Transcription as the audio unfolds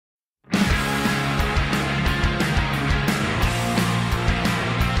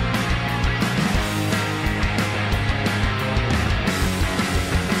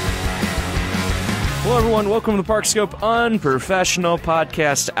everyone. Welcome to the Parkscope Unprofessional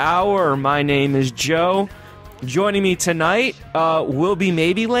Podcast Hour. My name is Joe. Joining me tonight will be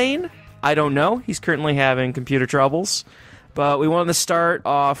maybe Lane. I don't know. He's currently having computer troubles. But we wanted to start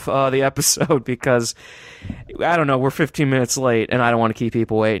off the episode because, I don't know, we're 15 minutes late, and I don't want to keep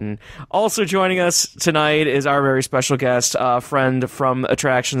people waiting. Also joining us tonight is our very special guest, friend from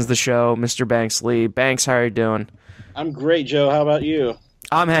Attractions the Show, Mr. Banks Lee. Banks, how are you doing? I'm great, Joe. How about you?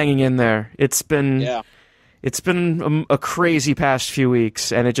 I'm hanging in there. It's been a crazy past few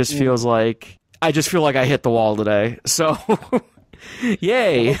weeks, and it just feels like I hit the wall today. So,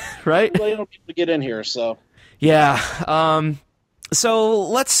 yay, right? Well, you don't get to get in here, so. Yeah. So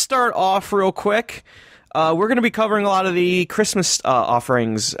let's start off real quick. We're going to be covering a lot of the Christmas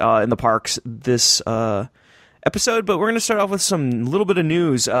offerings in the parks this episode, but we're going to start off with some little bit of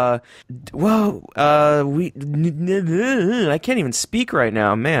news. I can't even speak right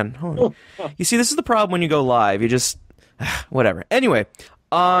now, man. Hold on. You see, this is the problem when you go live. You just whatever. Anyway,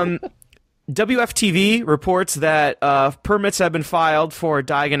 WFTV reports that permits have been filed for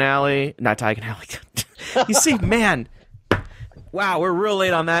Diagon Alley. Not Diagon Alley. You see, man. Wow, we're real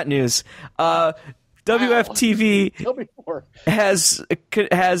late on that news. WFTV has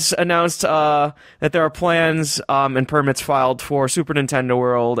announced that there are plans and permits filed for Super Nintendo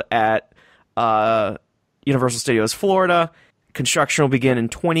World at Universal Studios Florida. Construction will begin in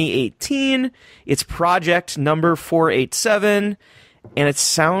 2018. It's project number 487, and it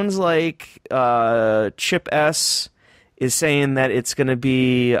sounds like Chip S is saying that it's going to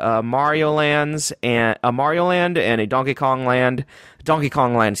be Mario Land and a Donkey Kong Land. Donkey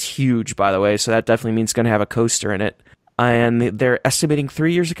Kong Land's huge, by the way, so that definitely means it's going to have a coaster in it. And they're estimating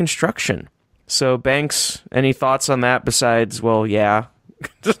 3 years of construction. So, Banks, any thoughts on that besides, well, yeah.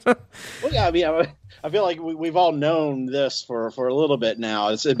 Well, yeah, I mean, I feel like we've all known this for a little bit now.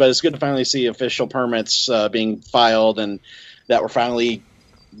 But it's good to finally see official permits being filed, and that we're finally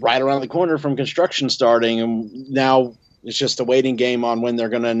right around the corner from construction starting. And now it's just a waiting game on when they're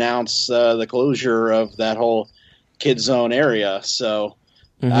going to announce the closure of that whole kid zone area. So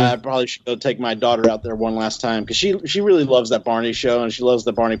I probably should go take my daughter out there one last time because she really loves that Barney show and she loves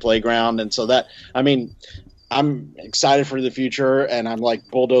the Barney playground. And so I'm excited for the future, and I'm like,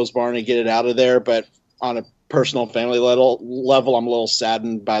 bulldoze Barney, get it out of there. But on a personal family level, I'm a little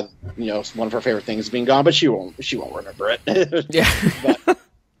saddened by one of her favorite things being gone, but she won't remember it. Yeah.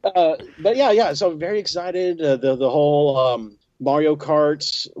 But yeah. So I'm very excited. The whole Mario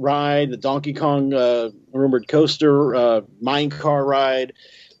Kart ride, the Donkey Kong rumored coaster, mine car ride.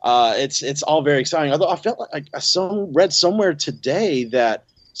 It's all very exciting. Although I felt like I read somewhere today that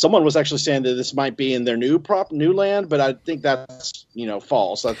someone was actually saying that this might be in their new land, but I think that's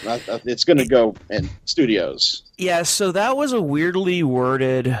false. It's going to go in studios. Yeah. So that was a weirdly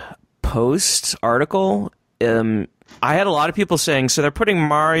worded post article. I had a lot of people saying, so they're putting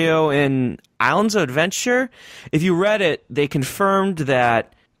Mario in Islands of Adventure. If you read it, they confirmed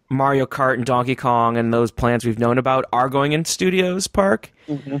that Mario Kart and Donkey Kong and those plans we've known about are going in Studios Park.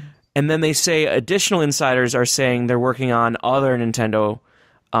 Mm-hmm. And then they say additional insiders are saying they're working on other Nintendo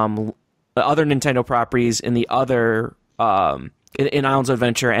properties in the other in Islands of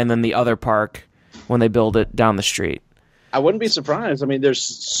Adventure and then the other park when they build it down the street. I wouldn't be surprised. I mean, there's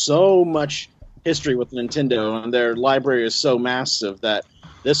so much history with Nintendo, and their library is so massive that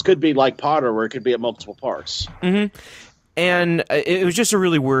this could be like Potter, where it could be at multiple parks. Mm-hmm. And it was just a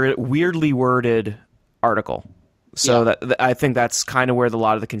really weirdly worded article. So that I think that's kind of where a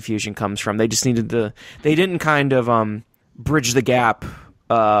lot of the confusion comes from. They just needed they didn't kind of bridge the gap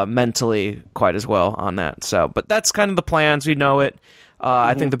mentally quite as well on that. So, but that's kind of the plans. We know it.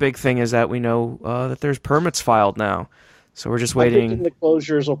 I think the big thing is that we know that there's permits filed now. So we're just waiting. I think the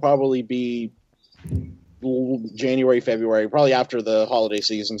closures will probably be January, February, probably after the holiday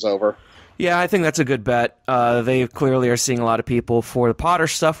season's over. Yeah, I think that's a good bet. They clearly are seeing a lot of people for the Potter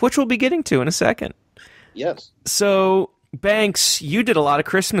stuff, which we'll be getting to in a second. Yes. So, Banks, you did a lot of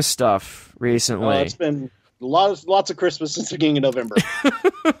Christmas stuff recently. It's been lots of Christmas since the beginning of November.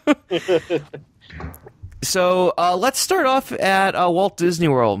 So, let's start off at Walt Disney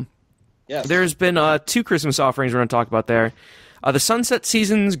World. Yes. There's been 2 Christmas offerings we're going to talk about there. The Sunset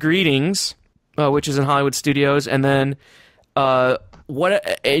Seasons Greetings, which is in Hollywood Studios, and then and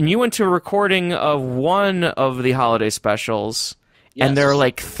you went to a recording of one of the holiday specials, and there are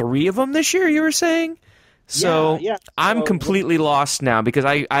like 3 of them this year, you were saying? So yeah. I'm completely lost now because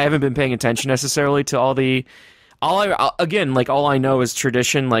I haven't been paying attention necessarily to all I know is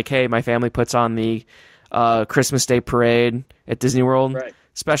tradition. Like, hey, my family puts on the Christmas Day parade at Disney World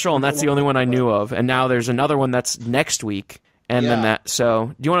special, and that's the only one I knew of. And now there's another one that's next week, and then that.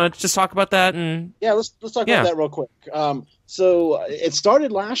 So, do you want to just talk about that? And yeah, let's talk about that real quick. So it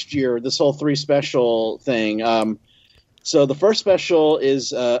started last year. This whole 3 special thing. So the first special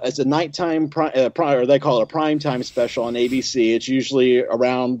is it's a nighttime, or they call it a primetime special on ABC. It's usually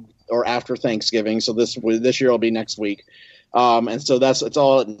around or after Thanksgiving. So this year will be next week. And so it's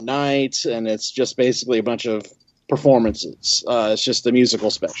all at night, and it's just basically a bunch of performances. It's just a musical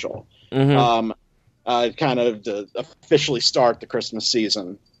special. Mm-hmm. Kind of to officially start the Christmas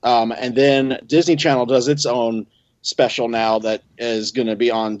season. And then Disney Channel does its own special now that is going to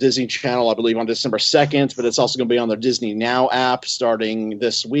be on Disney Channel, I believe, on December 2nd, but it's also going to be on their Disney Now app starting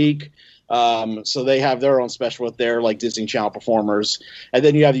this week. So they have their own special with their like Disney Channel performers. And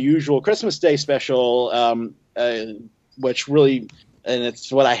then you have the usual Christmas Day special, which really, and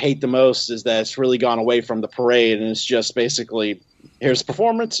it's what I hate the most, is that it's really gone away from the parade, and it's just basically here's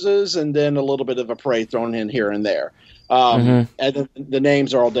performances and then a little bit of a parade thrown in here and there. And the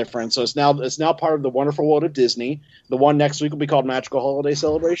names are all different. So it's now part of the Wonderful World of Disney. The one next week will be called Magical Holiday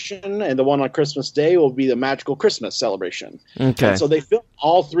Celebration, and the one on Christmas Day will be the Magical Christmas Celebration. Okay. And so they filmed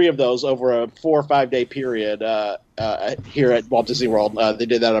all 3 of those over a 4 or 5 day period here at Walt Disney World. They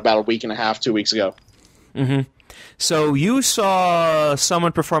did that about a week and a half, 2 weeks ago. Mm-hmm. So you saw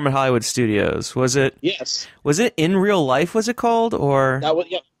someone perform at Hollywood Studios. Was it? Yes. Was it In Real Life? Was it called or?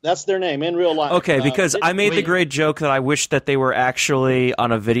 That's their name, In Real Life. Okay, because I made the great joke that I wish that they were actually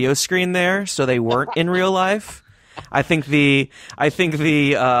on a video screen there, so they weren't in real life. I think the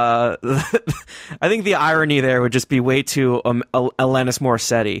irony there would just be way too Alanis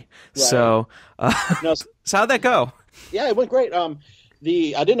Morissette. Right. So how'd that go? Yeah, it went great. I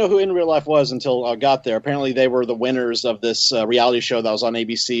didn't know who In Real Life was until I got there. Apparently, they were the winners of this reality show that was on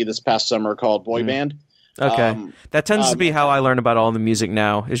ABC this past summer called Boy Band. Okay. That tends to be how I learn about all the music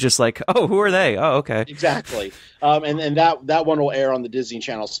now. It's just like, oh, who are they? Oh, okay. Exactly. And that one will air on the Disney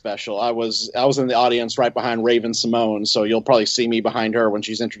Channel special. I was in the audience right behind Raven Simone, so you'll probably see me behind her when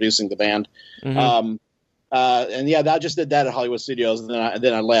she's introducing the band. Mm-hmm. I just did that at Hollywood Studios, and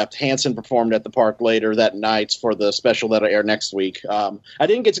then I left. Hanson performed at the park later that night for the special that'll air next week. I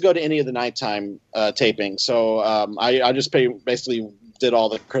didn't get to go to any of the nighttime taping, so I just basically did all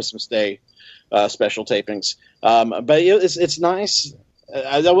the Christmas Day special tapings. But it's nice.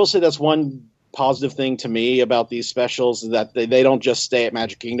 I will say that's one positive thing to me about these specials, is that they don't just stay at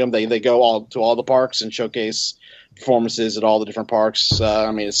Magic Kingdom. They go to all the parks and showcase performances at all the different parks. It's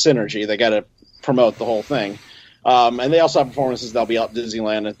synergy. They got to promote the whole thing. And they also have performances that'll be out at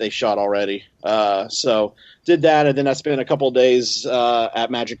Disneyland that they shot already. So did that, and then I spent a couple of days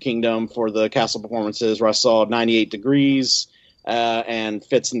at Magic Kingdom for the castle performances, where I saw 98 Degrees and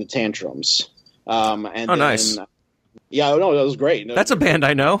Fits in the Tantrums. Nice. Yeah, no, that was great. That's a band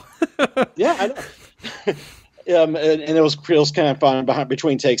I know. Yeah, I know. And it was kind of fun.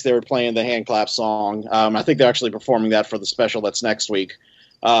 Between takes, they were playing the hand clap song. I think they're actually performing that for the special that's next week.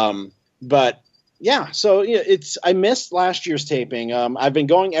 But yeah, so I missed last year's taping. I've been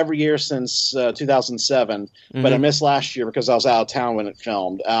going every year since 2007, but I missed last year because I was out of town when it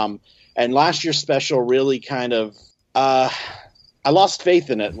filmed. And last year's special really kind of I lost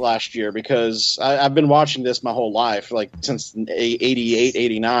faith in it last year, because I've been watching this my whole life, like since 88,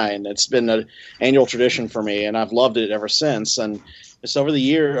 89. It's been an annual tradition for me, and I've loved it ever since. And it's over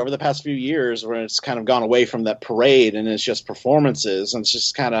the past few years, where it's kind of gone away from that parade, and it's just performances, and it's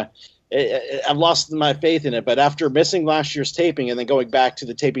just kind of I've lost my faith in it. But after missing last year's taping and then going back to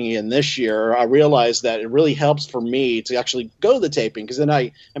the taping again this year, I realized that it really helps for me to actually go to the taping, because then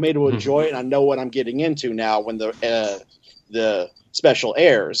I'm able to enjoy it, and I know what I'm getting into now when the special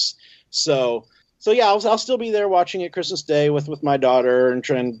airs. So yeah, I'll still be there watching it Christmas Day with my daughter, and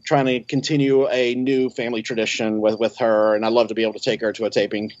trying to continue a new family tradition with her. And I'd love to be able to take her to a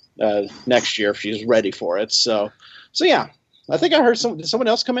taping next year if she's ready for it. So yeah, I think I heard did someone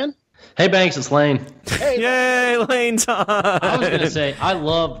else come in? Hey Banks, it's Lane. Hey, yay, Lane time! I was going to say, I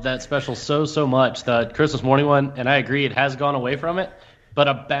loved that special so much, the Christmas morning one, and I agree it has gone away from it. But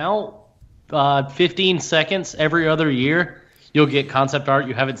about 15 seconds every other year, you'll get concept art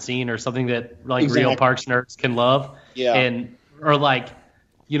you haven't seen, or something that real parks nerds can love. Yeah. Or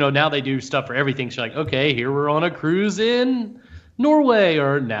now they do stuff for everything. So okay, here we're on a cruise in Norway,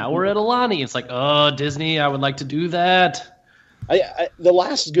 or now we're at Alani. It's like, oh, Disney, I would like to do that. The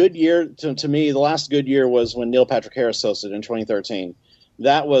last good year to me, the last good year was when Neil Patrick Harris hosted in 2013.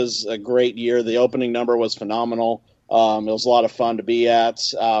 That was a great year. The opening number was phenomenal. It was a lot of fun to be at.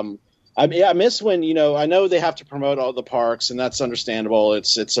 I miss when, I know they have to promote all the parks, and that's understandable.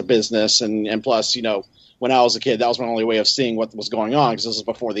 It's a business, and plus, when I was a kid, that was my only way of seeing what was going on, because this was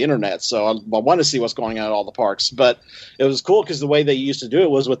before the internet. So I wanted to see what's going on at all the parks. But it was cool because the way they used to do it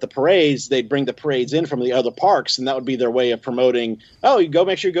was with the parades. They'd bring the parades in from the other parks, and that would be their way of promoting. Oh, you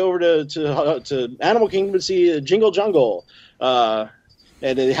make sure you go over to Animal Kingdom to see Jingle Jungle, and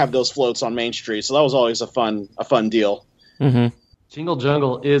they have those floats on Main Street. So that was always a fun deal. Mm-hmm. Jingle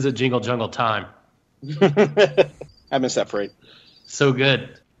Jungle is a Jingle Jungle time. I miss that parade. So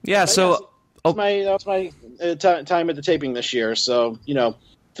good. Yeah. So. That was my time at the taping this year. So,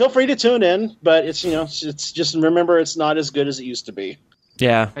 feel free to tune in, but it's just remember it's not as good as it used to be.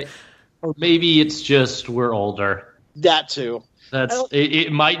 Yeah. Or maybe it's just we're older. That too.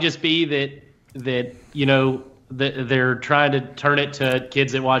 It might just be that they're trying to turn it to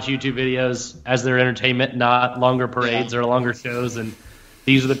kids that watch YouTube videos as their entertainment, not longer parades or longer shows. And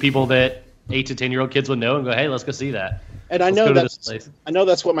these are the people that 8 to 10-year-old kids would know and go, hey, let's go see that. And I know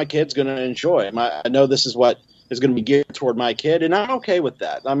that's what my kid's going to enjoy. I know this is what is going to be geared toward my kid, and I'm okay with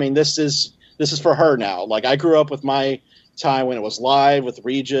that. I mean, this is for her now. Like, I grew up with my time when it was live with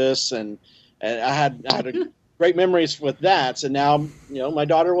Regis, and I had great memories with that. And now, my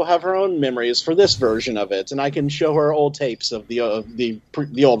daughter will have her own memories for this version of it, and I can show her old tapes of the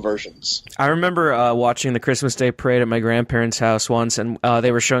old versions. I remember watching the Christmas Day parade at my grandparents' house once, and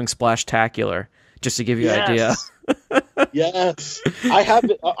they were showing Splashtacular, just to give you an idea. Yes, I have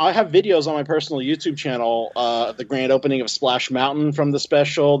videos on my personal YouTube channel. The grand opening of Splash Mountain from the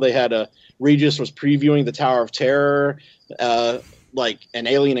special. They had Regis was previewing the Tower of Terror, like an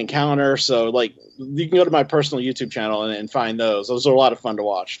alien encounter. So like you can go to my personal YouTube channel and find those. Those are a lot of fun to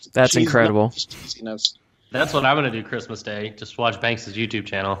watch. That's incredible. That's what I'm going to do Christmas Day. Just watch Banks' YouTube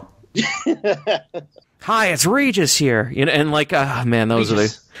channel. Hi, it's Regis here. And like, man, those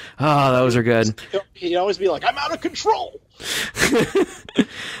are good. He'd always be like, I'm out of control.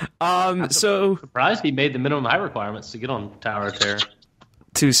 So surprised he made the minimum height requirements to get on Tower of Terror.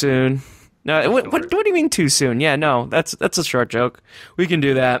 Too soon. No, what do you mean too soon? Yeah, no, that's a short joke. We can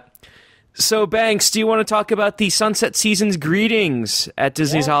do that. So, Banks, do you want to talk about the Sunset Season's greetings at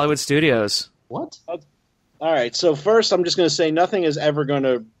Disney's Hollywood Studios? What? All right. So first, I'm just going to say nothing is ever going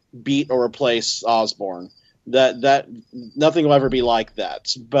to beat or replace Osborne. That nothing will ever be like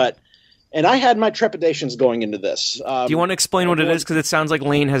that. And I had my trepidations going into this. Do you want to explain what it is? Because it sounds like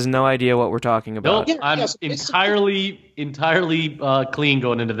Lane has no idea what we're talking about. Nope, I'm entirely clean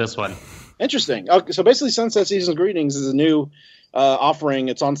going into this one. Interesting. Okay, so basically, Sunset Season's Greetings is a new offering.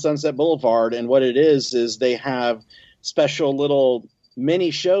 It's on Sunset Boulevard, and what it is they have special little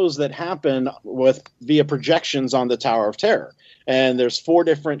mini shows that happen via projections on the Tower of Terror. And there's 4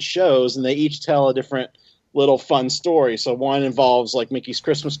 different shows, and they each tell a different little fun story. So one involves like Mickey's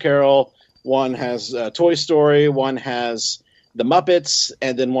Christmas Carol, one has Toy Story, one has the Muppets,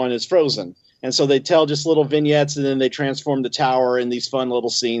 and then one is Frozen. And so they tell just little vignettes, and then they transform the tower in these fun little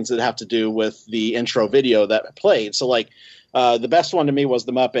scenes that have to do with the intro video that played. So like the best one to me was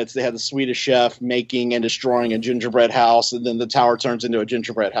the Muppets. They had the Swedish chef making and destroying a gingerbread house, and then the tower turns into a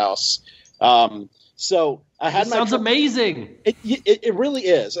gingerbread house. So I had sounds amazing. It really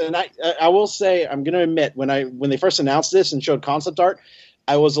is, and I will say, I'm going to admit, when they first announced this and showed concept art,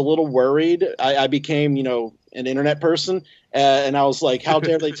 I was a little worried. I became an internet person, and I was like, how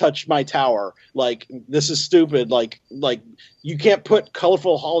dare they touch my tower? Like, this is stupid. Like you can't put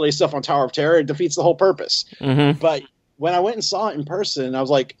colorful holiday stuff on Tower of Terror. It defeats the whole purpose. Mm-hmm. But when I went and saw it in person, I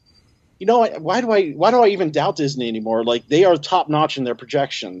was like, why do I even doubt Disney anymore? Like, they are top notch in their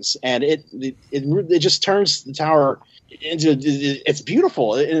projections, and it just turns the tower into it's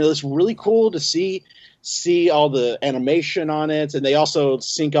beautiful, and it's really cool to see all the animation on it. And they also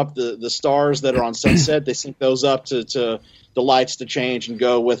sync up the stars that are on Sunset. They sync those up to the lights to change and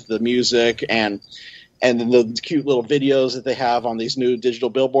go with the music, and then the cute little videos that they have on these new digital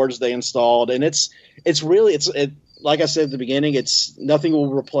billboards they installed. And it's really like I said at the beginning, it's nothing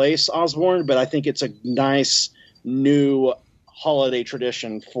will replace Osborne, but I think it's a nice new holiday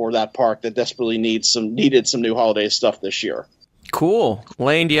tradition for that park that desperately needed some new holiday stuff this year. Cool.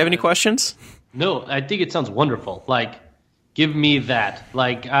 Lane, do you have any questions? No, I think it sounds wonderful. Like, give me that.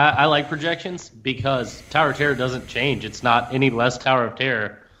 Like, I like projections because Tower of Terror doesn't change. It's not any less Tower of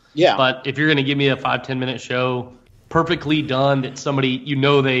Terror. Yeah. But if you're going to give me a 5-10 minute show, perfectly done, that somebody,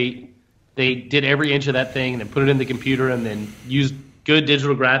 they did every inch of that thing and then put it in the computer and then used good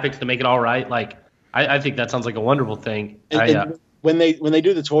digital graphics to make it all right. Like, I think that sounds like a wonderful thing. And when they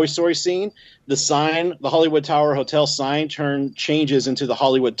do the Toy Story scene, the Hollywood Tower Hotel sign changes into the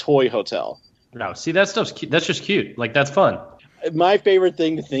Hollywood Toy Hotel. No, see, that stuff's cute. That's just cute. Like, that's fun. My favorite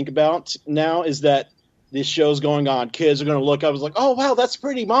thing to think about now is that this show's going on. Kids are going to look up. I was like, oh wow, that's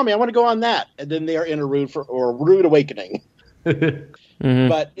pretty, mommy. I want to go on that. And then they are in a rude awakening. Mm-hmm.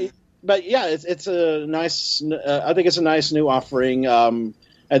 But yeah, it's a nice. I think it's a nice new offering. And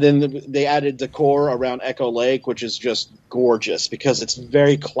then they added decor around Echo Lake, which is just gorgeous because it's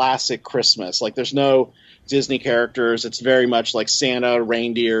very classic Christmas. Like there's no Disney characters. It's very much like Santa,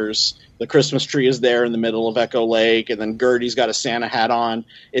 reindeers. The Christmas tree is there in the middle of Echo Lake, and then Gertie's got a Santa hat on.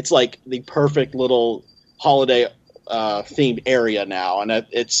 It's like the perfect little holiday themed area now, and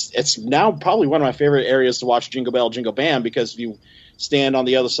it's now probably one of my favorite areas to watch Jingle Bell, Jingle Bam, because if you stand on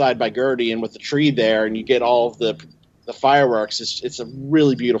the other side by Gertie and with the tree there, and you get all of the fireworks, it's a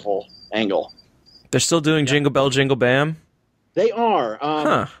really beautiful angle. They're still doing Jingle Bell, Jingle Bam? They are,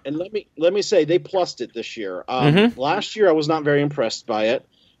 and let me say they plussed it this year. Last year I was not very impressed by it.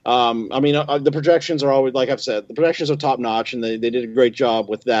 The projections are always, like I've said, the projections are top notch, and they did a great job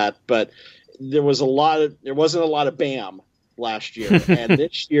with that. But there wasn't a lot of Bam last year, and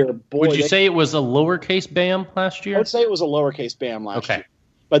this year, boy, would you say it was a lowercase Bam last year? I would say it was a lowercase Bam last year.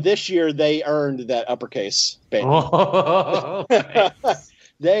 But this year they earned that uppercase Bam. Oh,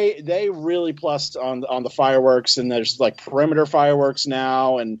 They really plussed on the fireworks, and there's like perimeter fireworks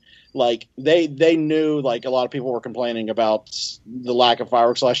now, and like they knew, like, a lot of people were complaining about the lack of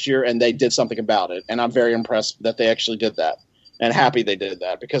fireworks last year, and they did something about it. And I'm very impressed that they actually did that, and happy they did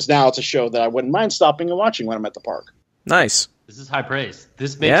that, because now it's a show that I wouldn't mind stopping and watching when I'm at the park. Nice. This is high praise.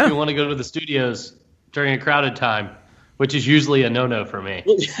 This makes me want to go to the studios during a crowded time, which is usually a no-no for me.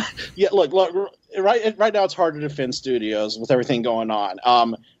 Yeah, look, right now it's hard to defend studios with everything going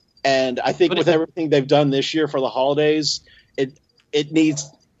on. And I think with everything they've done this year for the holidays, it needs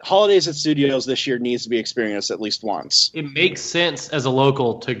holidays at studios this year needs to be experienced at least once. It makes sense as a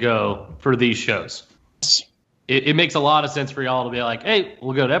local to go for these shows. It makes a lot of sense for y'all to be like, hey,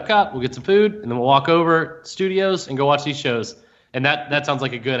 we'll go to Epcot, we'll get some food, and then we'll walk over to studios and go watch these shows. And that sounds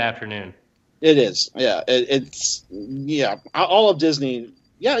like a good afternoon. It is. Yeah. It's all of Disney.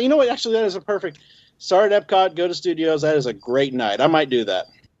 Yeah, you know what? Actually, that is a perfect start at Epcot, go to studios. That is a great night. I might do that.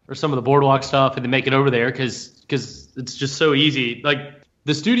 Or some of the boardwalk stuff, and then make it over there because it's just so easy. Like,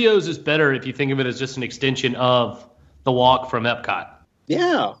 the studios is better if you think of it as just an extension of the walk from Epcot.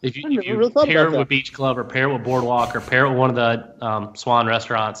 Yeah. If you pair it with Beach Club or pair it with Boardwalk or pair it with one of the Swan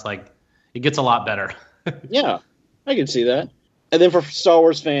restaurants, like, it gets a lot better. Yeah, I can see that. And then for Star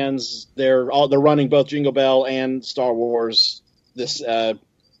Wars fans, they're running both Jingle Bell and Star Wars the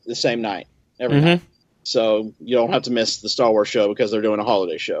same night every night. So you don't have to miss the Star Wars show because they're doing a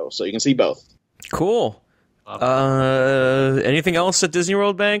holiday show. So you can see both. Cool. Anything else at Disney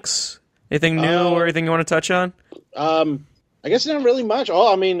World, Banks? Anything new or anything you want to touch on? I guess not really much.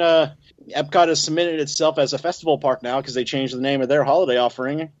 Epcot has submitted itself as a festival park now because they changed the name of their holiday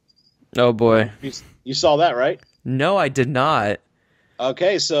offering. Oh, boy. You saw that, right? No, I did not.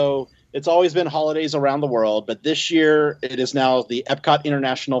 Okay, so it's always been holidays around the world, but this year it is now the Epcot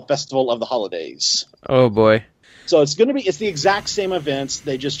International Festival of the Holidays. Oh, boy. So it's the exact same events,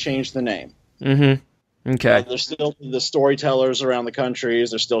 they just changed the name. Okay. There's still the storytellers around the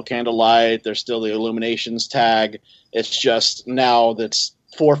countries, there's still candlelight, there's still the Illuminations tag. It's just now that's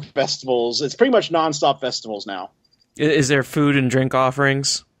 4 festivals. It's pretty much nonstop festivals now. Is there food and drink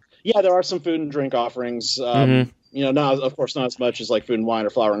offerings? Yeah, there are some food and drink offerings. Not as much as like food and wine or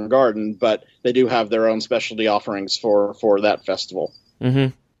flower and garden, but they do have their own specialty offerings for that festival.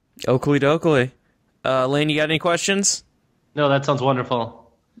 Oakley dokley. Lane, you got any questions? No, that sounds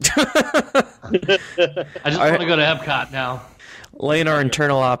wonderful. I just want to go to Epcot now. Lane, our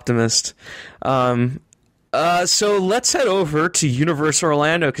internal optimist. So let's head over to Universal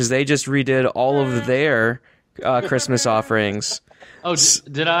Orlando because they just redid all of their Christmas offerings. Oh,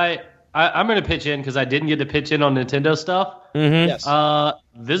 did I? I'm going to pitch in because I didn't get to pitch in on Nintendo stuff. Yes.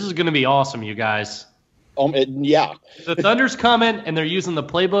 This is going to be awesome, you guys. Yeah. The Thunder's coming, and they're using the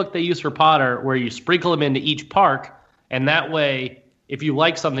playbook they use for Potter, where you sprinkle them into each park, and that way, if you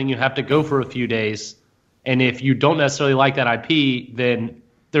like something, you have to go for a few days, and if you don't necessarily like that IP, then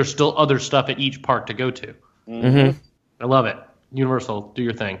there's still other stuff at each park to go to. I love it. Universal, do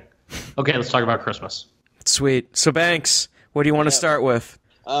your thing. Okay, let's talk about Christmas. Sweet. So, Banks, what do you want to start with?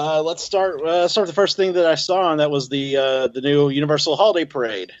 Let's start the first thing that I saw, and that was the new Universal Holiday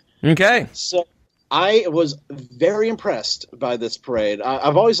Parade. Okay. So I was very impressed by this parade.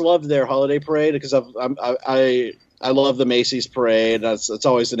 I've always loved their holiday parade because I love the Macy's parade. It's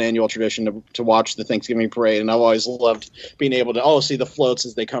always an annual tradition to watch the Thanksgiving parade, and I've always loved being able to see the floats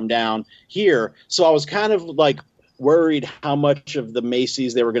as they come down here. So I was kind of like worried how much of the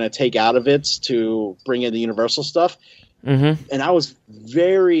Macy's they were going to take out of it to bring in the Universal stuff. And I was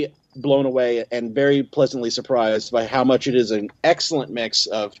very blown away and very pleasantly surprised by how much it is an excellent mix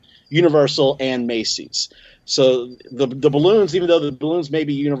of Universal and Macy's. So the balloons, even though the balloons may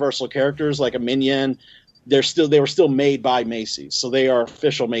be Universal characters like a Minion, they were still made by Macy's. So they are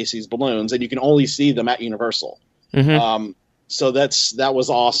official Macy's balloons, and you can only see them at Universal. Mm-hmm. So that was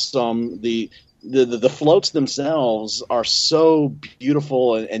awesome. The floats themselves are so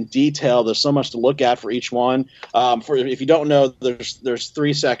beautiful and detailed. There's so much to look at for each one. If you don't know, there's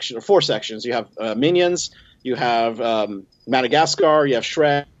 4 sections. You have Minions, you have Madagascar, you have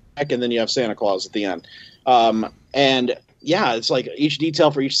Shrek, and then you have Santa Claus at the end. And yeah, it's like each detail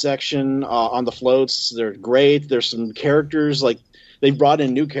for each section on the floats. They're great. There's some characters like. They've brought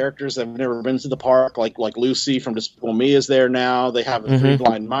in new characters that have never been to the park, like Lucy from Despicable Me is there now. They have the 3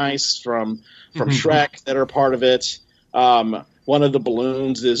 blind mice from Shrek that are part of it. One of the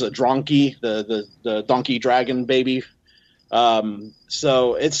balloons is a donkey, the donkey dragon baby.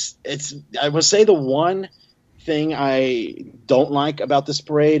 So it's I would say the one thing I don't like about this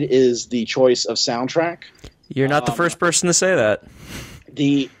parade is the choice of soundtrack. You're not the first person to say that.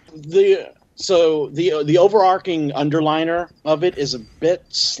 So the overarching underliner of it is a bit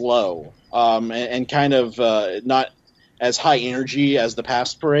slow and kind of not as high energy as the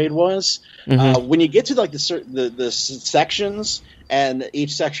past parade was. When you get to like the sections, and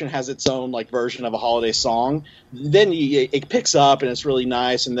each section has its own like version of a holiday song, then it picks up and it's really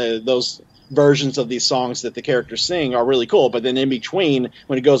nice. And those versions of these songs that the characters sing are really cool. But then in between,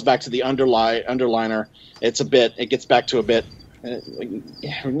 when it goes back to the underliner, it gets back to a bit.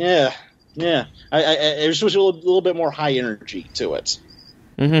 Yeah, I just wish a little bit more high energy to it.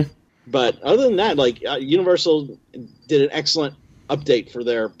 But other than that, like Universal did an excellent update for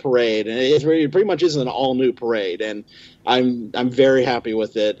their parade, and it pretty much is an all new parade, and I'm very happy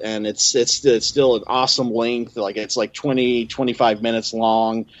with it. And it's still an awesome length, like it's like 25 minutes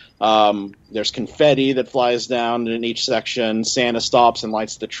long. There's confetti that flies down in each section. Santa stops and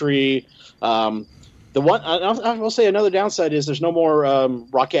lights the tree. The one I will say another downside is there's no more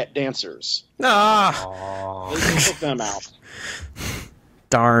Rockette dancers. They took them out.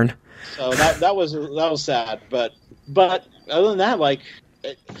 Darn. So that was sad, but other than that, like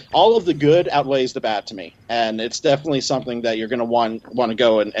all of the good outweighs the bad to me, and it's definitely something that you're going to want to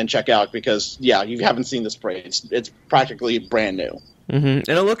go and check out because you haven't seen this parade. It's practically brand new. And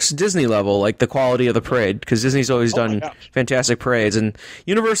it looks Disney level, like the quality of the parade, because Disney's always done fantastic parades, and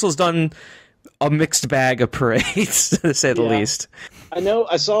Universal's done a mixed bag of parades, to say the least. I know.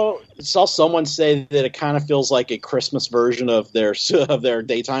 I saw someone say that it kind of feels like a Christmas version of their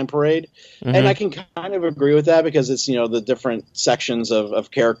daytime parade, and I can kind of agree with that because it's the different sections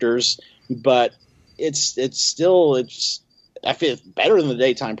of characters, but it's I feel it's better than the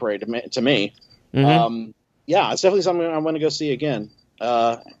daytime parade to me. Yeah, it's definitely something I want to go see again,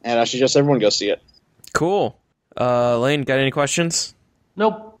 and I suggest everyone go see it. Cool. Lane, got any questions?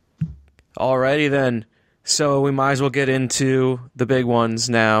 Nope. Alrighty then. So we might as well get into the big ones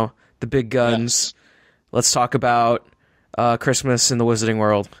now, the big guns. Yes. Let's talk about Christmas in the Wizarding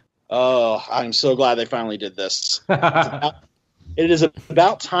World. Oh, I'm so glad they finally did this. It is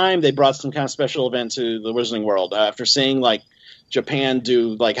about time they brought some kind of special event to the Wizarding World. After seeing like Japan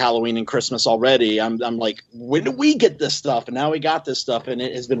do like Halloween and Christmas already, I'm like, when do we get this stuff? And now we got this stuff, and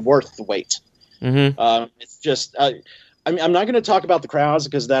it has been worth the wait. It's just. I'm not going to talk about the crowds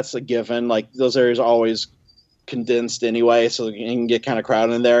because that's a given. Like those areas are always condensed anyway, so you can get kind of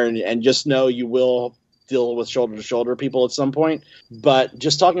crowded in there, and just know you will deal with shoulder to shoulder people at some point. But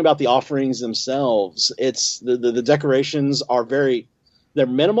just talking about the offerings themselves, it's the decorations are they're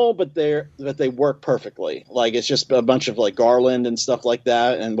minimal, but they work perfectly. Like it's just a bunch of like garland and stuff like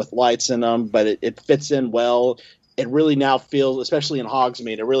that, and with lights in them, but it fits in well. It really now feels, especially in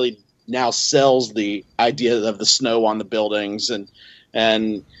Hogsmeade, it really now sells the idea of the snow on the buildings,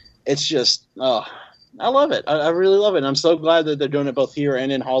 and it's just I love it. I really love it. And I'm so glad that they're doing it both here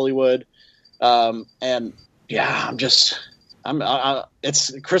and in Hollywood. And yeah,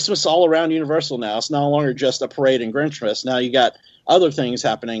 it's Christmas all around Universal now. It's no longer just a parade and Grinchmas. Now you got other things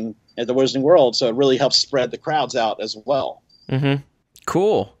happening at the Wizarding World, so it really helps spread the crowds out as well.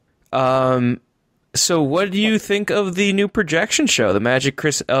 Cool. So what do you think of the new projection show, The Magic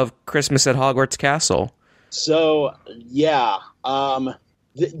of Christmas at Hogwarts Castle? So, yeah. I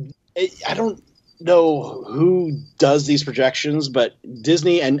don't know who does these projections, but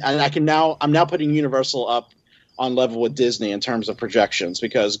Disney, and I'm now putting Universal up on level with Disney in terms of projections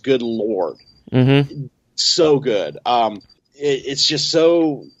because, good Lord, so good. It's just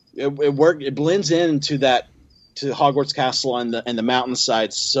so it blends into to Hogwarts Castle and the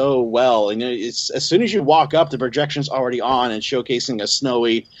mountainside so well. And it's as soon as you walk up, the projection's already on and showcasing a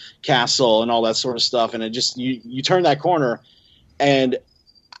snowy castle and all that sort of stuff. And it just you turn that corner, and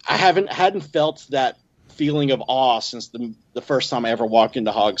I hadn't felt that feeling of awe since the first time I ever walked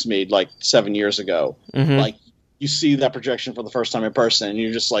into Hogsmeade like 7 years ago. Mm-hmm. Like, you see that projection for the first time in person, and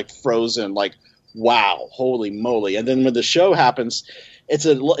you're just like frozen, like, wow, holy moly. And then when the show happens, it's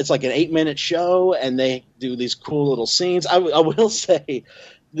like an 8-minute show, and they do these cool little scenes. I will say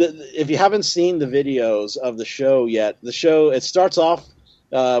that if you haven't seen the videos of the show yet, it starts off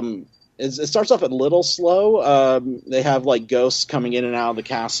it starts off a little slow. They have like ghosts coming in and out of the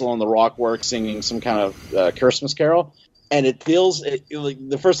castle and the rockwork singing some kind of Christmas carol, and it feels like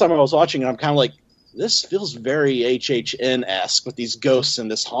the first time I was watching it, I'm kind of like, this feels very HHN-esque with these ghosts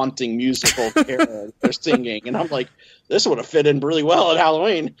and this haunting musical carol they're singing. And I'm like, this would have fit in really well at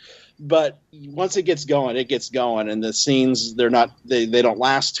Halloween. But once it gets going, and the scenes, they don't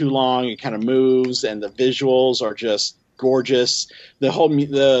last too long. It kind of moves, and the visuals are just gorgeous.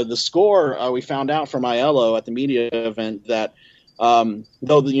 The score, we found out from Aiello at the media event that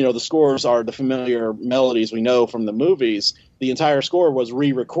though the scores are the familiar melodies we know from the movies, the entire score was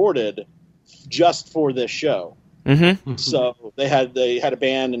re-recorded just for this show. Mm-hmm. So they had a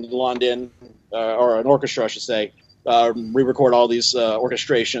band in London, or an orchestra, I should say, re-record all these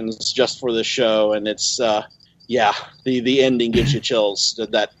orchestrations just for this show, and it's the ending gives you chills.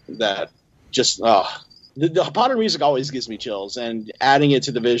 That just the Potter music always gives me chills, and adding it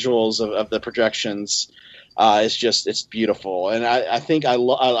to the visuals of the projections, it's beautiful. And I think I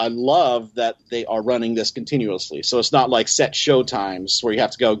love that they are running this continuously, so it's not like set show times where you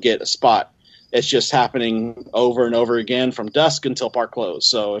have to go get a spot. It's just happening over and over again from dusk until park close.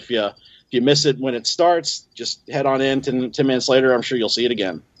 So if you miss it when it starts, just head on in 10 minutes later. I'm sure you'll see it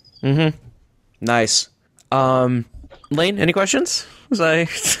again. Mm-hmm. Nice. Lane, any questions?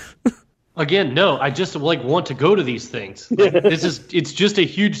 Again, no. I just want to go to these things. It's just a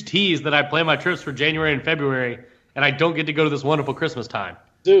huge tease that I plan my trips for January and February, and I don't get to go to this wonderful Christmas time.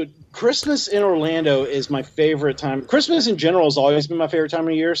 Dude, Christmas in Orlando is my favorite time. Christmas in general has always been my favorite time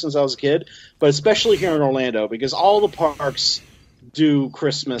of year since I was a kid, but especially here in Orlando, because all the parks do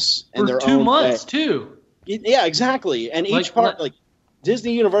Christmas in their own 2 months, way. Too. Yeah, exactly. And each park, like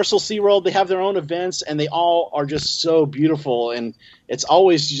Disney, Universal, SeaWorld, they have their own events, and they all are just so beautiful. And it's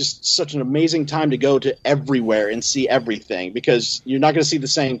always just such an amazing time to go to everywhere and see everything, because you're not going to see the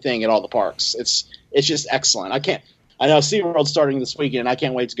same thing at all the parks. It's just excellent. I know SeaWorld's starting this weekend, and I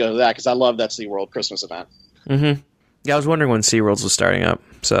can't wait to go to that because I love that SeaWorld Christmas event. Mm-hmm. Yeah, I was wondering when SeaWorld's was starting up.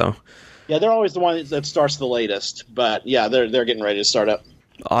 So yeah, they're always the one that starts the latest, but yeah, they're getting ready to start up.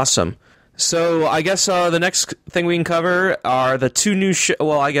 Awesome. So I guess the next thing we can cover are the two new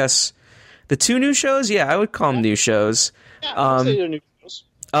well, I guess the two new shows. Yeah, I would call them new shows. Yeah, I'd say they're new shows.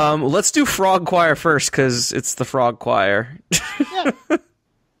 Let's do Frog Choir first because it's the Frog Choir. Yeah.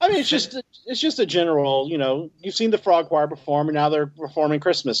 I mean, it's just a general, you've seen the Frog Choir perform, and now they're performing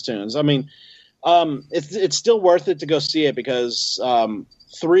Christmas tunes. I mean, it's still worth it to go see it because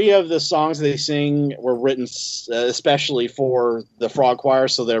 3 of the songs they sing were written especially for the Frog Choir,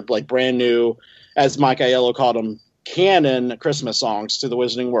 so they're like brand new, as Mike Aiello called them, canon Christmas songs to the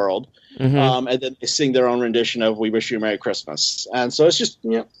Wizarding World. Mm-hmm. And then they sing their own rendition of "We Wish You a Merry Christmas," and so it's just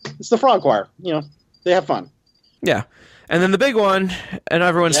it's the Frog Choir. They have fun. Yeah. And then the big one, and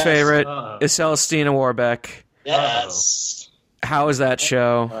everyone's favorite, is Celestina Warbeck. Yes. How is that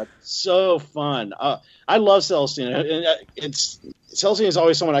show? So fun. I love Celestina. Celestina is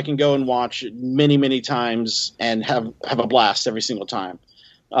always someone I can go and watch many, many times and have a blast every single time.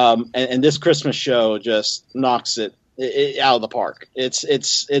 And this Christmas show just knocks it out of the park.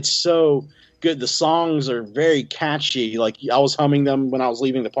 It's so good. The songs are very catchy. Like, I was humming them when I was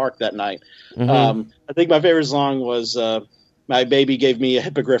leaving the park that night. Mm-hmm. I think my favorite song was "My Baby Gave Me a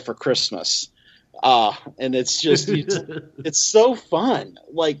Hippogriff for Christmas." And it's just it's so fun.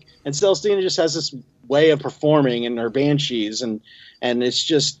 Like, and Celestina just has this way of performing in her banshees, and it's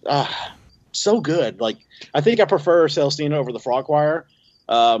just so good. Like, I think I prefer Celestina over the Frog Choir.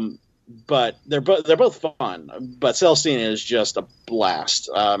 But they're both fun. But Celestina is just a blast.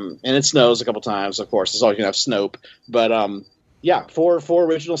 And it snows a couple times, of course. It's always gonna have Snope. But yeah, four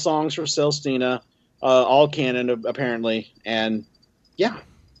original songs for Celestina, all canon apparently. And yeah,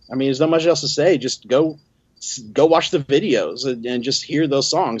 I mean, there's not much else to say. Just go watch the videos and just hear those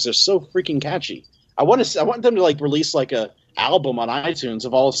songs. They're so freaking catchy. I want them to like release like a album on iTunes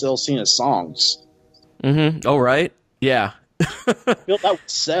of all of Celestina's songs. Mm-hmm. Oh, right. Yeah. I feel that would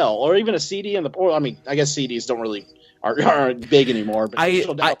sell, or even a CD in the. Or I mean, I guess CDs don't really aren't big anymore.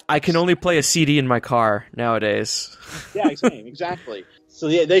 But I can only play a CD in my car nowadays. Yeah, exactly. So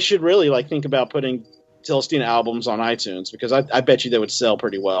they should really like think about putting Celestina albums on iTunes, because I bet you they would sell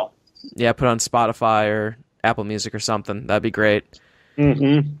pretty well. Yeah, put on Spotify or Apple Music or something. That'd be great.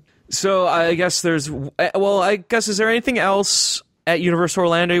 Mm-hmm. So I guess is there anything else at Universal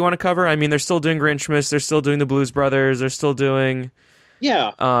Orlando you want to cover? I mean, they're still doing Grinchmas, they're still doing the Blues Brothers, they're still doing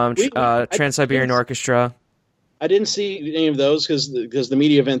Trans-Siberian Orchestra. I didn't see any of those because the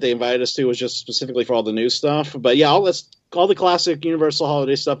media event they invited us to was just specifically for all the new stuff. But yeah, all the classic Universal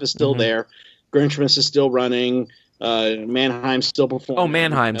holiday stuff is still there. Grinchmas is still running. Mannheim's still performing. Oh,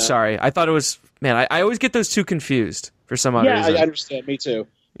 Mannheim. Sorry, I thought it was I always get those two confused for some odd reason. Yeah, I understand. Me too.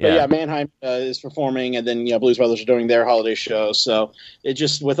 But yeah, Mannheim is performing, and then Blues Brothers are doing their holiday show. So it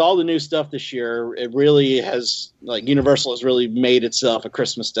just, with all the new stuff this year, it really has, like, Universal has really made itself a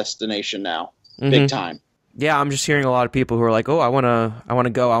Christmas destination now, big time. Yeah, I'm just hearing a lot of people who are like, "Oh, I want to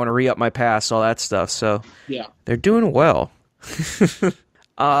go, I want to re-up my pass, all that stuff." So yeah, they're doing well.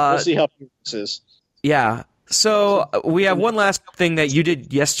 We'll see how this is. Yeah. So we have one last thing that you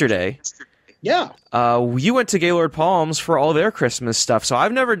did yesterday. Yeah. You went to Gaylord Palms for all their Christmas stuff. So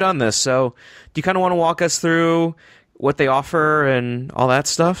I've never done this. So do you kind of want to walk us through what they offer and all that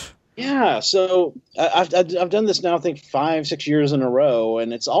stuff? Yeah. So I've done this now, I think 5-6 years in a row,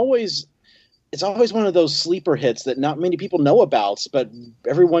 and it's always one of those sleeper hits that not many people know about, but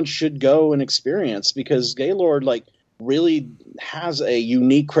everyone should go and experience, because Gaylord really has a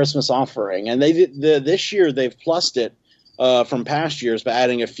unique Christmas offering, and this year they've plussed it from past years by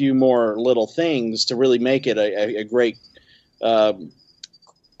adding a few more little things to really make it a great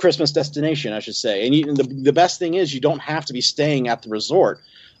Christmas destination, I should say. And the best thing is, you don't have to be staying at the resort.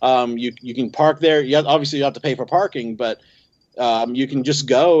 You can park there. Obviously you have to pay for parking, but you can just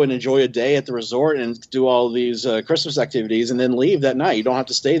go and enjoy a day at the resort and do all these Christmas activities and then leave that night. You don't have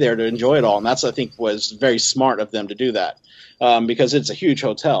to stay there to enjoy it all. And that's, I think, was very smart of them to do that, because it's a huge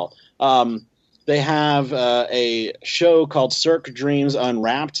hotel. They have a show called Cirque Dreams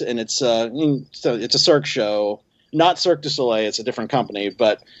Unwrapped, and it's a Cirque show, not Cirque du Soleil. It's a different company,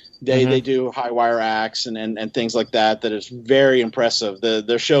 but they do high wire acts and things like that. That is very impressive.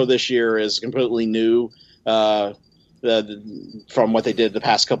 Their show this year is completely new from what they did the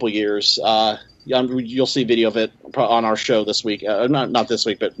past couple years. You'll see video of it on our show this week. Not this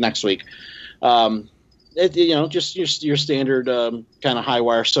week, but next week. Just your standard kind of high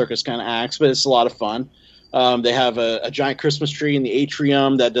wire circus kind of acts, but it's a lot of fun. They have a giant Christmas tree in the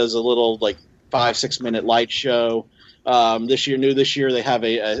atrium that does a little 5-6 minute light show. This year they have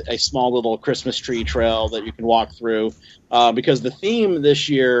a small little Christmas tree trail that you can walk through, because the theme this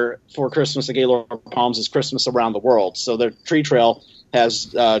year for Christmas at Gaylord Palms is Christmas around the world. So their tree trail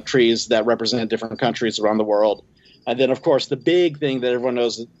has trees that represent different countries around the world. And then, of course, the big thing that everyone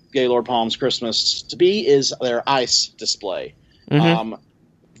knows Gaylord Palms Christmas to be is their ice display.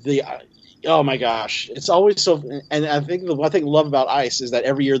 Oh my gosh, it's always so. And I think what I love about ice is that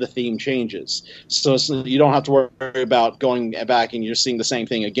every year the theme changes, so you don't have to worry about going back and you're seeing the same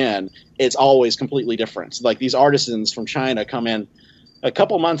thing again. It's always completely different. Like, these artisans from China come in a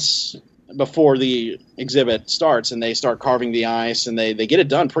couple months before the exhibit starts, and they start carving the ice, and they get it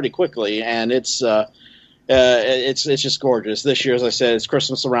done pretty quickly, and it's just gorgeous. This year, as I said, it's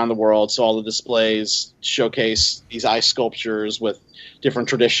Christmas around the world, so all the displays showcase these ice sculptures with different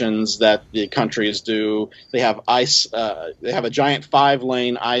traditions that the countries do. They have ice. They have a giant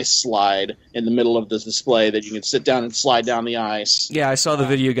 5-lane ice slide in the middle of this display that you can sit down and slide down the ice. Yeah, I saw the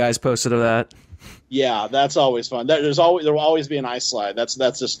video you guys posted of that. Yeah, that's always fun. There will always be an ice slide. That's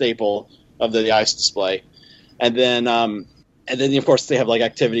a staple of the ice display. And then of course they have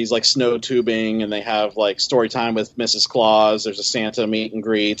activities like snow tubing, and they have story time with Mrs. Claus. There's a Santa meet and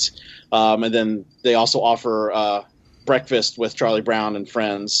greet, and then they also offer breakfast with Charlie Brown and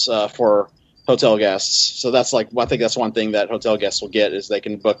friends for hotel guests. So that's I think that's one thing that hotel guests will get, is they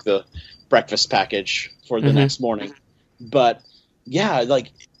can book the breakfast package for the next morning. But yeah,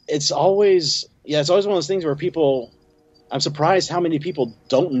 it's always one of those things where I'm surprised how many people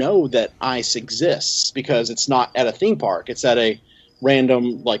don't know that ice exists, because it's not at a theme park. It's at a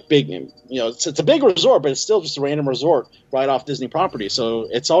random, big, it's a big resort, but it's still just a random resort right off Disney property. So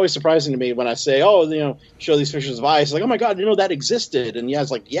it's always surprising to me when I say, show these pictures of ice. Oh my God, that existed. And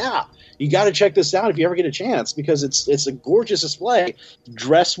it's you got to check this out if you ever get a chance, because it's a gorgeous display.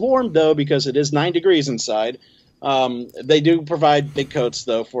 Dress warm though, because it is 9 degrees inside. They do provide big coats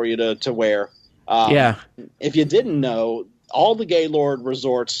though for you to wear. If you didn't know, all the Gaylord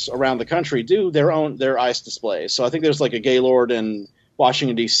resorts around the country do their ice displays. So I think there's a Gaylord in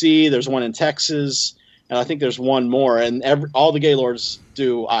Washington, D.C. There's one in Texas, and I think there's one more, and all the Gaylords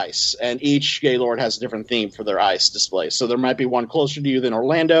do ice, and each Gaylord has a different theme for their ice display. So there might be one closer to you than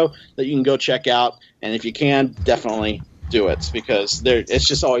Orlando that you can go check out, and if you can, definitely do it, because it's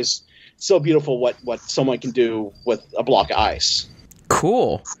just always so beautiful what someone can do with a block of ice.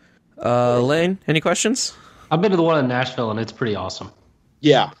 Cool. Lane, any questions? I've been to the one in Nashville, and it's pretty awesome.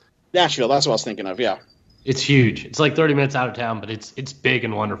 Yeah, Nashville, that's what I was thinking of, yeah. It's huge. It's like 30 minutes out of town, but it's big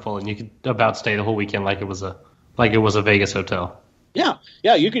and wonderful, and you could about stay the whole weekend like it was a Vegas hotel. Yeah,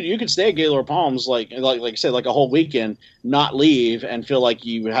 you could stay at Gaylord Palms like you said, like a whole weekend, not leave, and feel like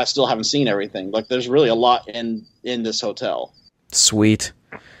you still haven't seen everything. Like there's really a lot in this hotel. Sweet.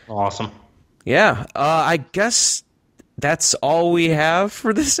 Awesome. Yeah, I guess that's all we have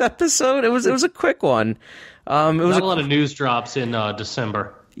for this episode. It was a quick one. It was a lot of news drops in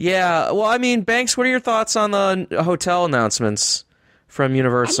December. Yeah, well, I mean, Banks, what are your thoughts on the hotel announcements from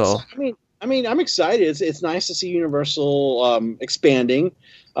Universal? I'm excited. It's nice to see Universal expanding.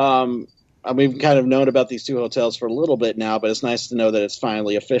 We've kind of known about these two hotels for a little bit now, but it's nice to know that it's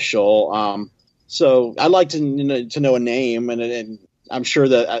finally official. So I'd like to know a name, and I'm sure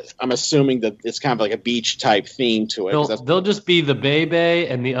that I'm assuming that it's kind of like a beach type theme to it. They'll just be the Bay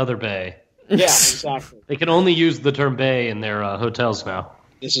and the other Bay. Yeah, exactly. They can only use the term Bay in their hotels now.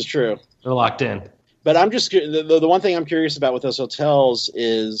 This is true. They're locked in. But I'm just the one thing I'm curious about with those hotels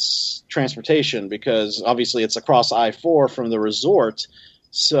is transportation, because obviously it's across I-4 from the resort.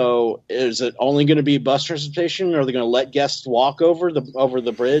 So is it only going to be bus transportation, or are they going to let guests walk over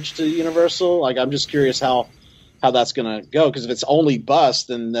the bridge to Universal? Like, I'm just curious how that's going to go, because if it's only bus,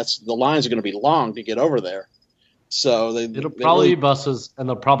 then the lines are going to be long to get over there. So it'll probably be buses, and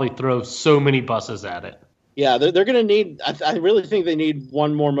they'll probably throw so many buses at it. Yeah, they're going to need. I really think they need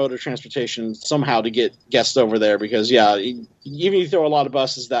one more mode of transportation somehow to get guests over there, because even if you throw a lot of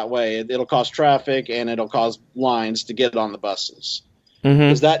buses that way, it'll cause traffic and it'll cause lines to get on the buses.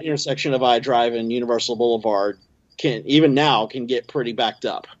 Because that intersection of I-Drive and Universal Boulevard can get pretty backed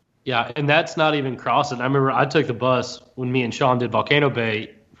up. Yeah, and that's not even crossing. I remember I took the bus when me and Sean did Volcano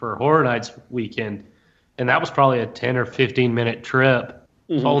Bay for Horror Nights weekend, and that was probably a 10 or 15 minute trip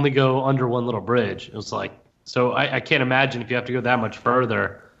to only go under one little bridge. It was like, so I can't imagine if you have to go that much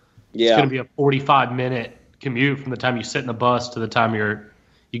further. Yeah. It's going to be a 45-minute commute from the time you sit in the bus to the time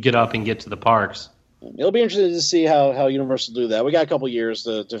you get up and get to the parks. It'll be interesting to see how Universal do that. We got a couple years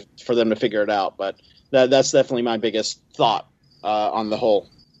for them to figure it out, but that's definitely my biggest thought on the whole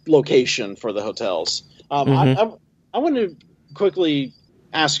location for the hotels. I want to quickly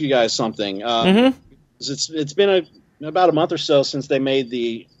ask you guys something. It's been about a month or so since they made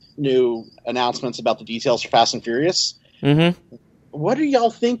the new announcements about the details for Fast and Furious. What are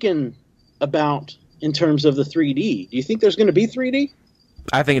y'all thinking about in terms of the 3D? Do you think there's going to be 3D?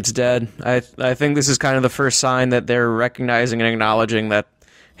 I think it's dead. I think this is kind of the first sign that they're recognizing and acknowledging that,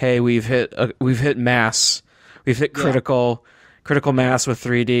 hey, we've hit mass, we've hit critical mass with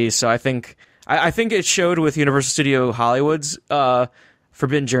 3D. So I think it showed with Universal Studio Hollywood's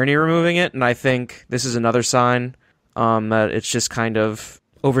Forbidden Journey removing it, and I think this is another sign that it's just kind of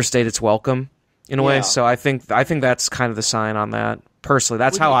overstayed its welcome in a way. So I think that's kind of the sign on that. Personally,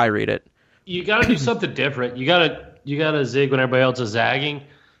 that's how I read it. You got to do something different. You got to zig when everybody else is zagging.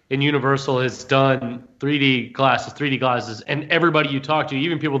 And Universal has done 3D glasses, and everybody you talk to,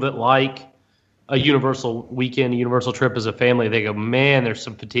 even people that like a Universal weekend, a Universal trip as a family, they go, man, there's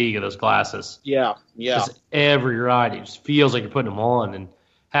some fatigue of those glasses. Yeah. Every ride, it just feels like you're putting them on, and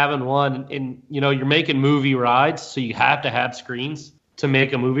having one, and you're making movie rides, so you have to have screens to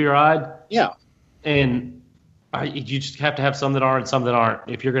make a movie ride. Yeah. And you just have to have some that are and some that aren't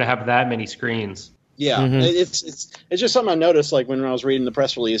if you're going to have that many screens. Yeah, it's just something I noticed, like when I was reading the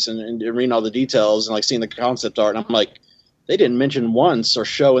press release and reading all the details and like seeing the concept art, and I'm like, they didn't mention once or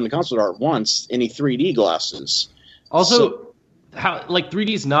show in the concept art once any 3D glasses. Also, how 3D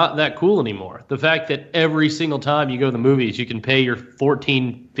is not that cool anymore. The fact that every single time you go to the movies, you can pay your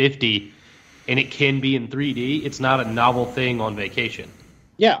 $14.50 and it can be in 3D. It's not a novel thing on vacation.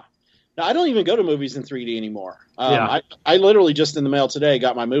 Yeah. Now, I don't even go to movies in 3D anymore. I literally just in the mail today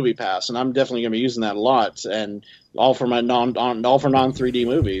got my movie pass, and I'm definitely going to be using that a lot, and all for non 3D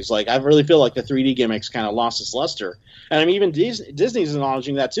movies. Like, I really feel like the 3D gimmicks kind of lost its luster, and I mean even Disney's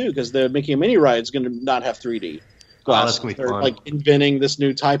acknowledging that too, because the Mickey and Minnie ride is going to not have 3D glasses. That's going to be They're fun. like inventing this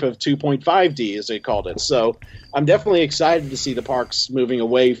new type of 2.5D, as they called it. So I'm definitely excited to see the parks moving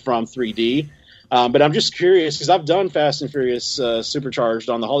away from 3D. But I'm just curious, because I've done Fast and Furious Supercharged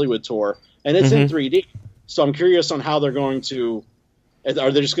on the Hollywood tour, and it's in 3D. So I'm curious on how they're going to – are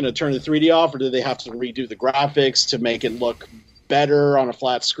they just going to turn the 3D off, or do they have to redo the graphics to make it look better on a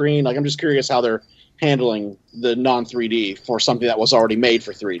flat screen? Like, I'm just curious how they're handling the non 3D for something that was already made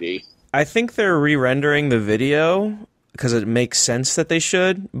for 3D. I think they're re-rendering the video because it makes sense that they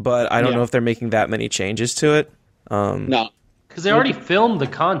should, but I don't know if they're making that many changes to it. No. Because they already filmed the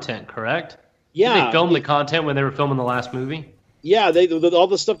content, correct? Yeah. They filmed the content when they were filming the last movie? Yeah, all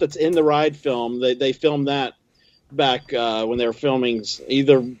the stuff that's in the ride film, they filmed that back when they were filming,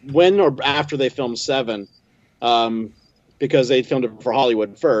 either when or after they filmed 7, because they filmed it for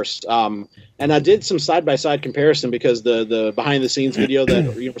Hollywood first. And I did some side-by-side comparison because the behind-the-scenes video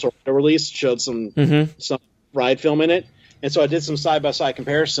that Universal released showed some ride film in it. And so I did some side-by-side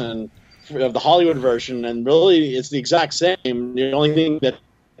comparison of the Hollywood version, and really it's the exact same. The only thing that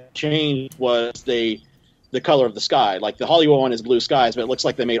changed was the color of the sky. Like the Hollywood one is blue skies, but it looks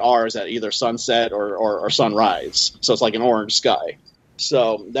like they made ours at either sunset or sunrise. So it's like an orange sky.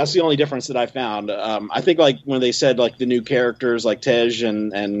 So that's the only difference that I found. I think like when they said like the new characters like Tej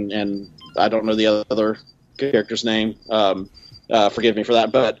and I don't know the other character's name. Forgive me for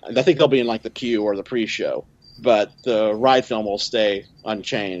that, but I think they'll be in like the queue or the pre-show. But the ride film will stay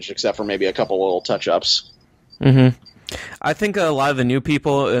unchanged, except for maybe a couple little touch-ups. Mm-hmm. I think a lot of the new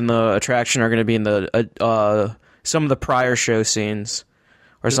people in the attraction are going to be in the some of the prior show scenes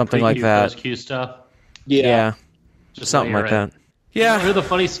or something like that. Queue stuff. Yeah. Just something like that. Yeah. Remember the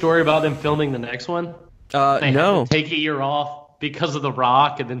funny story about them filming the next one? They no. had to take a year off because of The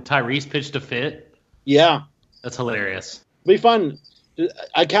Rock, and then Tyrese pitched a fit. Yeah. That's hilarious. It'll be fun.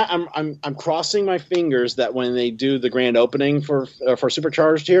 I'm crossing my fingers that when they do the grand opening for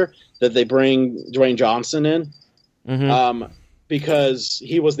Supercharged here, that they bring Dwayne Johnson in. Mm-hmm. Because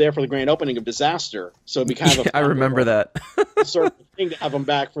he was there for the grand opening of Disaster. So it'd be kind of I remember that. sort of thing to have him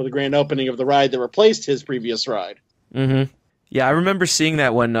back for the grand opening of the ride that replaced his previous ride. Mm-hmm. Yeah, I remember seeing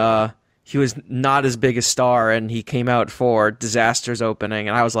that when he was not as big a star and he came out for Disaster's opening,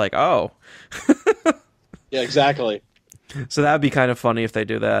 and I was like, oh. Yeah, exactly. So that would be kind of funny if they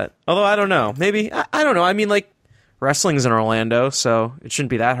do that. Although, I don't know. Maybe, I don't know. I mean, like, wrestling's in Orlando, so it shouldn't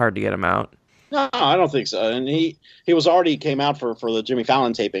be that hard to get him out. No, I don't think so. And he was already came out for the Jimmy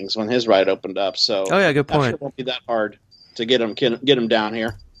Fallon tapings when his ride opened up. So oh yeah, good point. I'm sure it won't be that hard to get him down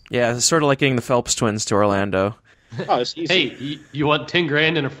here. Yeah, it's sort of like getting the Phelps twins to Orlando. Oh, it's easy. Hey, you want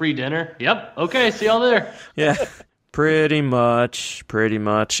 $10,000 and a free dinner? Yep. Okay, see y'all there. Yeah, pretty much.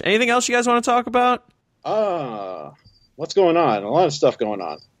 Anything else you guys want to talk about? What's going on? A lot of stuff going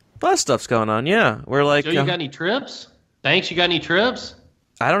on. A lot of stuff's going on. Yeah, we're like. Joe, you got any trips? Thanks. You got any trips?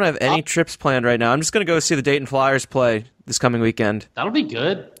 I don't have any trips planned right now. I'm just going to go see the Dayton Flyers play this coming weekend. That'll be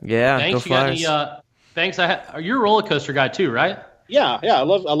good. Yeah, thanks. Go Flyers. You got any, thanks. You're a roller coaster guy too, right? Yeah. I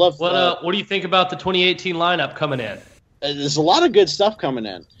love. What do you think about the 2018 lineup coming in? There's a lot of good stuff coming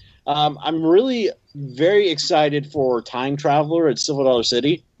in. I'm really very excited for Time Traveler at Silver Dollar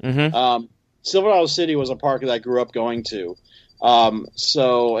City. Mm-hmm. Silver Dollar City was a park that I grew up going to. And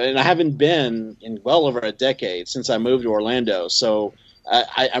I haven't been in well over a decade since I moved to Orlando. So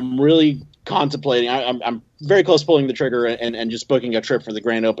I'm really contemplating. I'm very close to pulling the trigger and just booking a trip for the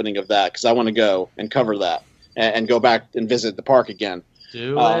grand opening of that because I want to go and cover that and go back and visit the park again.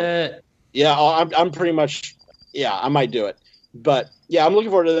 Do it. Yeah, I'm pretty much. Yeah, I might do it. But yeah, I'm looking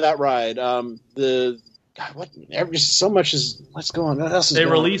forward to that ride. So much is what's going on. What else is they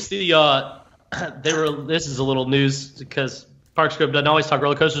going released on? This is a little news because Parkscope doesn't always talk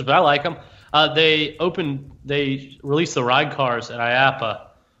roller coasters, but I like them. They released the ride cars at IAPA.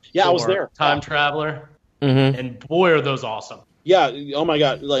 Yeah, I was there. Time Traveler, and boy, are those awesome. Yeah, oh my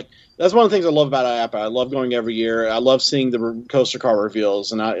God! Like that's one of the things I love about IAPA. I love going every year. I love seeing the coaster car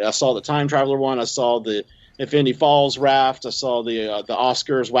reveals, and I saw the Time Traveler one. I saw the Infinity Falls raft. I saw the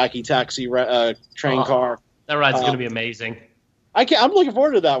Oscars Wacky Taxi train car. That ride's going to be amazing. I'm looking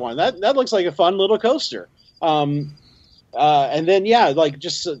forward to that one. That looks like a fun little coaster. And then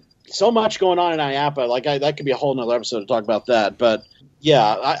just so much going on in IAPA. Like that could be a whole nother episode to talk about that. But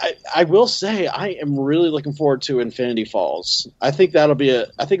yeah, I will say I am really looking forward to Infinity Falls. I think that's going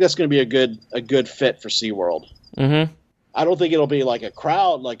to be a good fit for SeaWorld. Mm-hmm. I don't think it'll be like a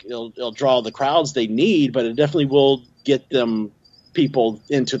crowd, like it'll draw the crowds they need, but it definitely will get them people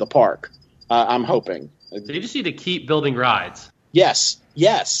into the park. I'm hoping. They just need to keep building rides. Yes.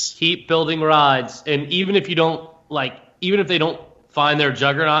 Keep building rides, and even if they don't find their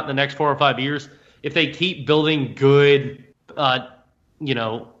juggernaut in the next 4 or 5 years, if they keep building good,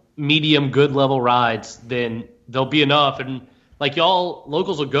 medium good level rides, then there'll be enough. And like y'all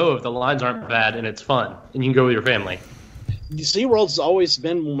locals will go if the lines aren't bad and it's fun, and you can go with your family. SeaWorld's always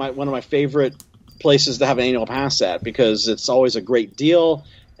been one of my favorite places to have an annual pass at because it's always a great deal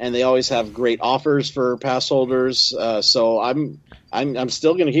and they always have great offers for pass holders. So I'm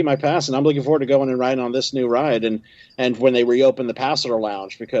still going to keep my pass, and I'm looking forward to going and riding on this new ride, and when they reopen the pass holder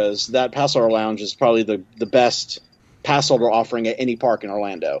lounge, because that pass holder lounge is probably the best pass holder offering at any park in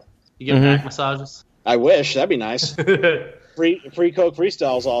Orlando. You get back massages? I wish. That'd be nice. Free Coke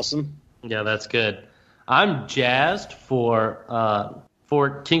Freestyle is awesome. Yeah, that's good. I'm jazzed for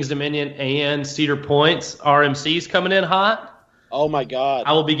Kings Dominion and Cedar Point's RMCs coming in hot. Oh, my God.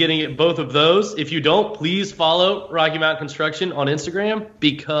 I will be getting it, both of those. If you don't, please follow Rocky Mountain Construction on Instagram,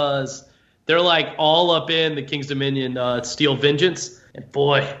 because they're like all up in the Kings Dominion Steel Vengeance. And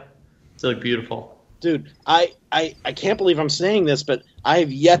boy, they look beautiful. Dude, I can't believe I'm saying this, but I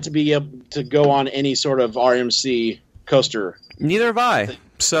have yet to be able to go on any sort of RMC coaster. Neither have I,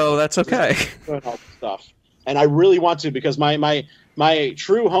 so that's okay. Stuff. And I really want to, because my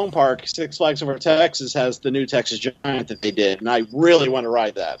true home park, Six Flags Over Texas, has the new Texas Giant that they did, and I really want to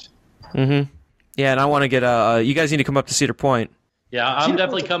ride that. Mm-hmm. Yeah, and I want to get you guys need to come up to Cedar Point. Yeah, I'm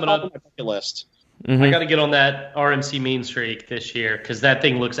definitely coming up. On my bucket list. Mm-hmm. I got to get on that RMC mean streak this year, because that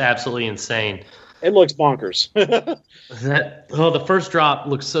thing looks absolutely insane. It looks bonkers. The first drop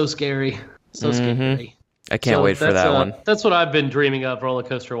looks so scary. So scary. I can't wait for that one. That's what I've been dreaming of roller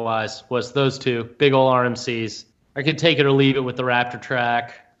coaster wise, was those two big old RMCs. I could take it or leave it with the Raptor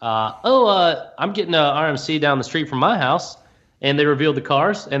track. I'm getting a RMC down the street from my house, and they revealed the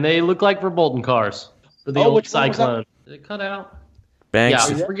cars, and they look like Verbolten cars for the old Cyclone. Did it cut out? Banks.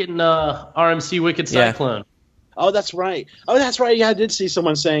 Yeah, we're getting RMC Wicked Cyclone. Oh, that's right. Yeah, I did see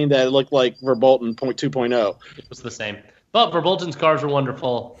someone saying that it looked like Verbolten 2.0. It was the same. But Verbolten's cars are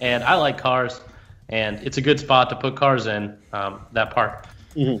wonderful, and I like cars, and it's a good spot to put cars in, that park.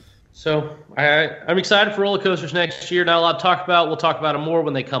 Mm-hmm. So I'm excited for roller coasters next year. Not a lot to talk about. We'll talk about them more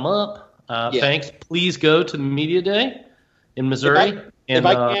when they come up. Thanks. Please go to the Media Day in Missouri. If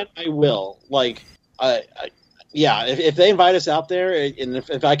I can, I will. If they invite us out there, and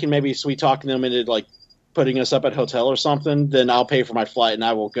if I can maybe sweet talk them into putting us up at a hotel or something, then I'll pay for my flight and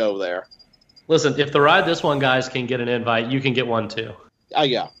I will go there. Listen, if the Ride This One guys can get an invite, you can get one too.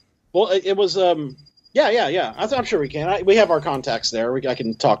 Yeah. Well, it was Yeah. I'm sure we can. We have our contacts there. I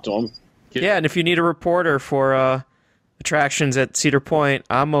can talk to them. Yeah, and if you need a reporter for attractions at Cedar Point,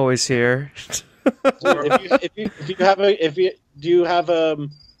 I'm always here. Do you have a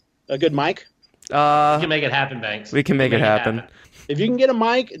good mic? We can make it happen, Banks. We can make it happen. If you can get a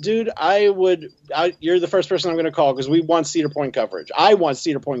mic, dude, you're the first person I'm going to call, because we want Cedar Point coverage. I want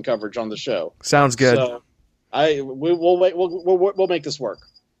Cedar Point coverage on the show. Sounds good. So we'll make this work.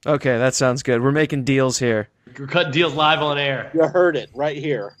 Okay, that sounds good. We're making deals here. We're cutting deals live on air. You heard it right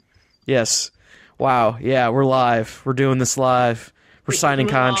here. Yes. Wow. Yeah, we're live. We're doing this live. We're signing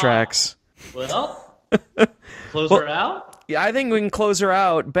contracts. Well, close her out? Yeah, I think we can close her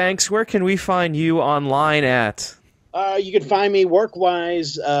out. Banks, where can we find you online at? You can find me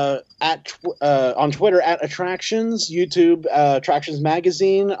work-wise on Twitter at Attractions, YouTube Attractions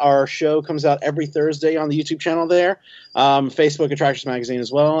Magazine. Our show comes out every Thursday on the YouTube channel there. Facebook Attractions Magazine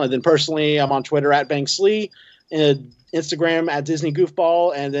as well. And then personally, I'm on Twitter at Banks Lee, Instagram at Disney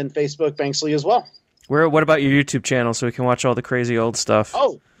Goofball, and then Facebook Banks Lee as well. What about your YouTube channel so we can watch all the crazy old stuff?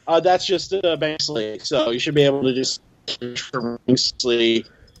 Oh, that's just Banks Lee. So you should be able to just search for Banks Lee.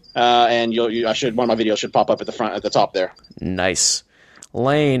 And one of my videos should pop up at the top there. Nice.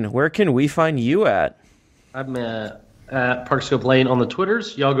 Lane, where can we find you at? I'm at Parkscope Lane on the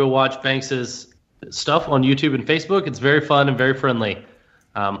Twitters. Y'all go watch Banks's stuff on YouTube and Facebook. It's very fun and very friendly.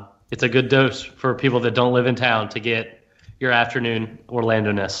 It's a good dose for people that don't live in town to get your afternoon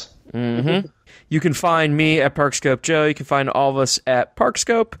Orlando-ness. Mm-hmm. You can find me at Parkscope Joe. You can find all of us at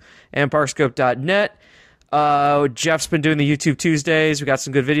Parkscope and Parkscope.net. Jeff's been doing the YouTube Tuesdays. We got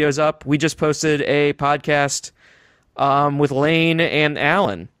some good videos up. We just posted a podcast with Lane and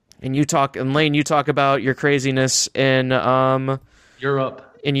Alan. And Lane, you talk about your craziness in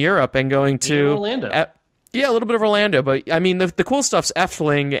Europe. In Europe and going to Orlando. Yeah, a little bit of Orlando, but I mean the cool stuff's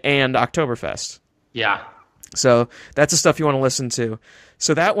Efteling and Oktoberfest. Yeah. So that's the stuff you want to listen to.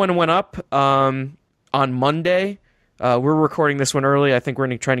 So that one went up on Monday. We're recording this one early. I think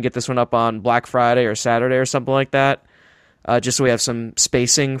we're trying to get this one up on Black Friday or Saturday or something like that, just so we have some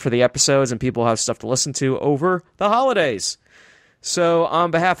spacing for the episodes and people have stuff to listen to over the holidays. So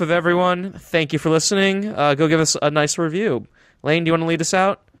on behalf of everyone, thank you for listening. Go give us a nice review. Lane, do you want to lead us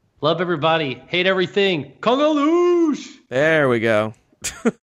out? Love everybody. Hate everything. Congaloosh! There we go.